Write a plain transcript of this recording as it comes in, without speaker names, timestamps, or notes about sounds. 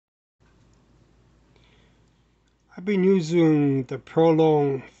I've been using the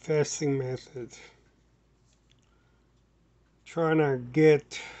Prolon Fasting method, trying to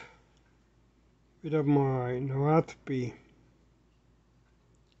get rid of my neuropathy,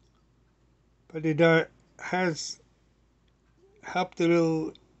 but it has helped a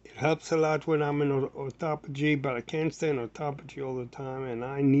little. It helps a lot when I'm in orthopathy, but I can't stay in orthopathy all the time, and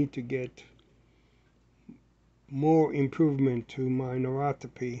I need to get more improvement to my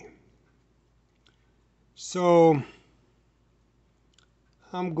neuropathy. So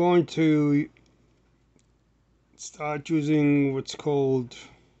I'm going to start using what's called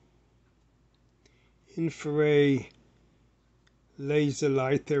infrared laser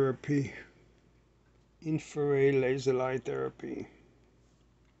light therapy. Infrared laser light therapy.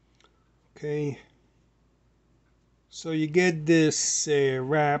 Okay, so you get this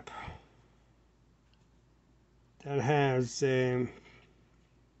wrap that has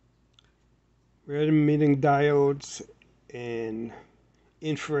red emitting diodes and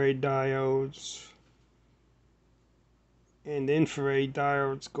infrared diodes, and the infrared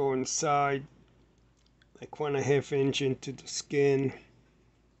diodes go inside like 1.5 inch into the skin,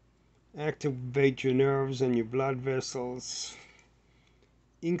 activate your nerves and your blood vessels,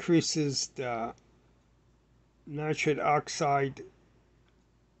 increases the nitric oxide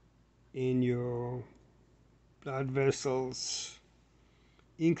in your blood vessels,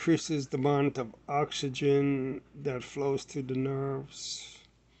 increases the amount of oxygen that flows to the nerves,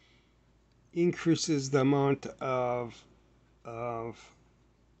 increases the amount of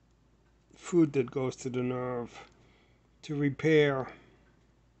food that goes to the nerve to repair.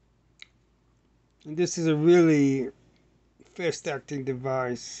 And this is a really fast-acting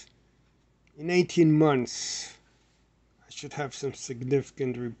device. In 18 months, I should have some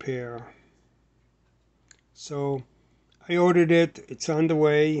significant repair. So I ordered it, it's on the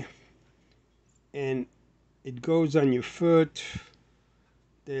way, and it goes on your foot.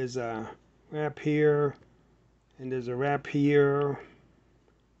 There's a wrap here, and there's a wrap here,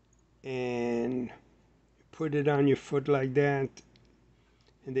 and you put it on your foot like that,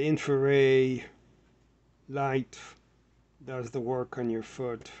 and the infrared light does the work on your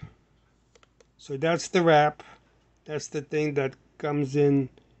foot. So that's the wrap. That's the thing that comes in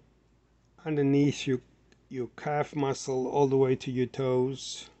underneath your calf muscle all the way to your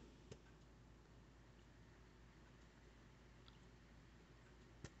toes.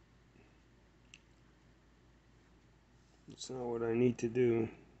 That's not what I need to do.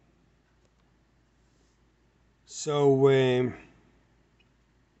 So it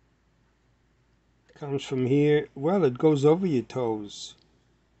comes from here. Well, it goes over your toes.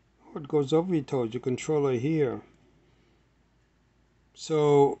 Oh, it goes over your toes. You control it here.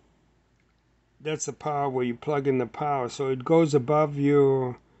 So that's the power where you plug in the power. So it goes above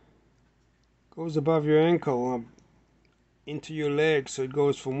your ankle into your leg. So it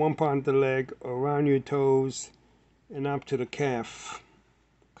goes from one part of the leg around your toes and up to the calf.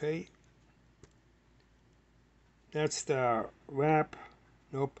 Okay, that's the wrap.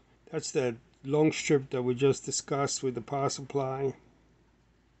 Nope, that's the long strip that we just discussed with the power supply.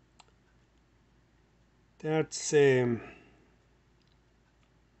 That's the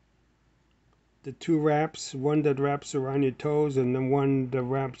two wraps, one that wraps around your toes and then one that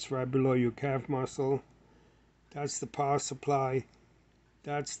wraps right below your calf muscle. That's the power supply.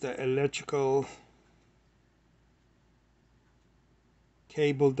 That's the electrical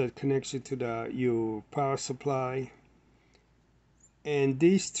cable that connects you to your power supply. And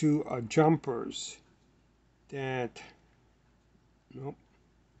these two are jumpers that, nope,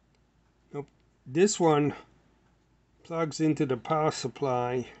 this one plugs into the power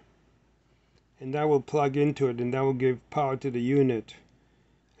supply, and that will plug into it, and that will give power to the unit.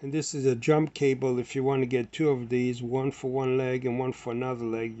 And this is a jump cable. If you want to get two of these, one for one leg and one for another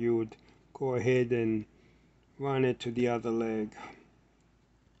leg, you would go ahead and run it to the other leg.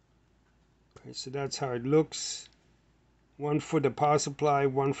 Okay, so that's how it looks. One for the power supply,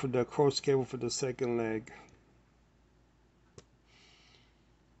 one for the cross cable for the second leg.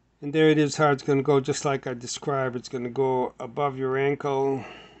 And there it is, how it's going to go, just like I described. It's going to go above your ankle,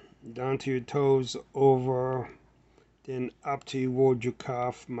 down to your toes, over, then up toward your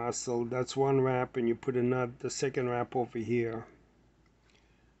calf muscle. That's one wrap, and you put the second wrap over here.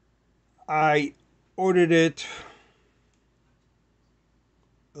 I ordered it.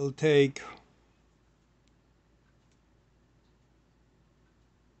 It'll take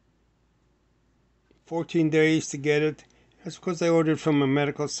 14 days to get it. That's because I ordered from a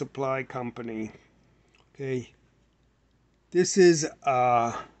medical supply company. Okay, this is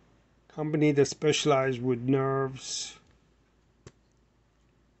a company that specializes with nerves.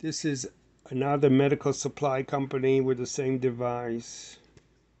 This is Another medical supply company with the same device.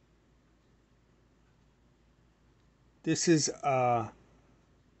 This is a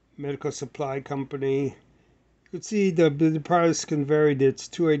medical supply company. You can see the price can vary. It's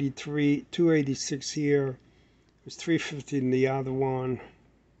 283, 286 here. It's 350 in the other one.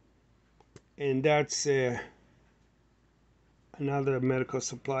 And that's another medical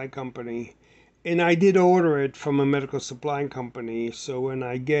supply company. And I did order it from a medical supply company, so when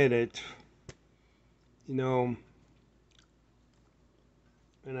I get it, you know,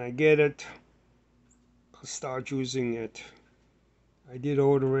 when I get it, I'll start using it. I did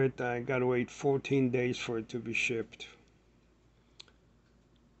order it. I gotta wait 14 days for it to be shipped.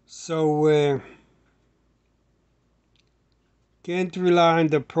 So can't rely on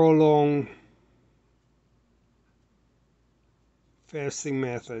the Prolon Fasting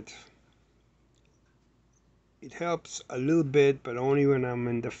method. It helps a little bit, but only when I'm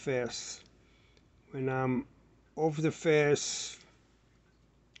in the fast. When I'm off the fast,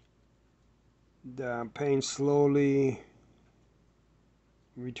 the pain slowly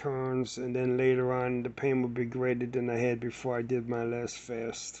returns, and then later on the pain will be greater than I had before I did my last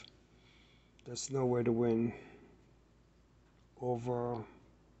fast. That's no way to win over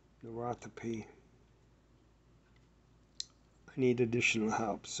neuropathy. I need additional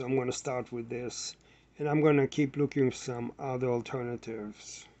help, so I'm going to start with this, and I'm going to keep looking for some other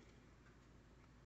alternatives.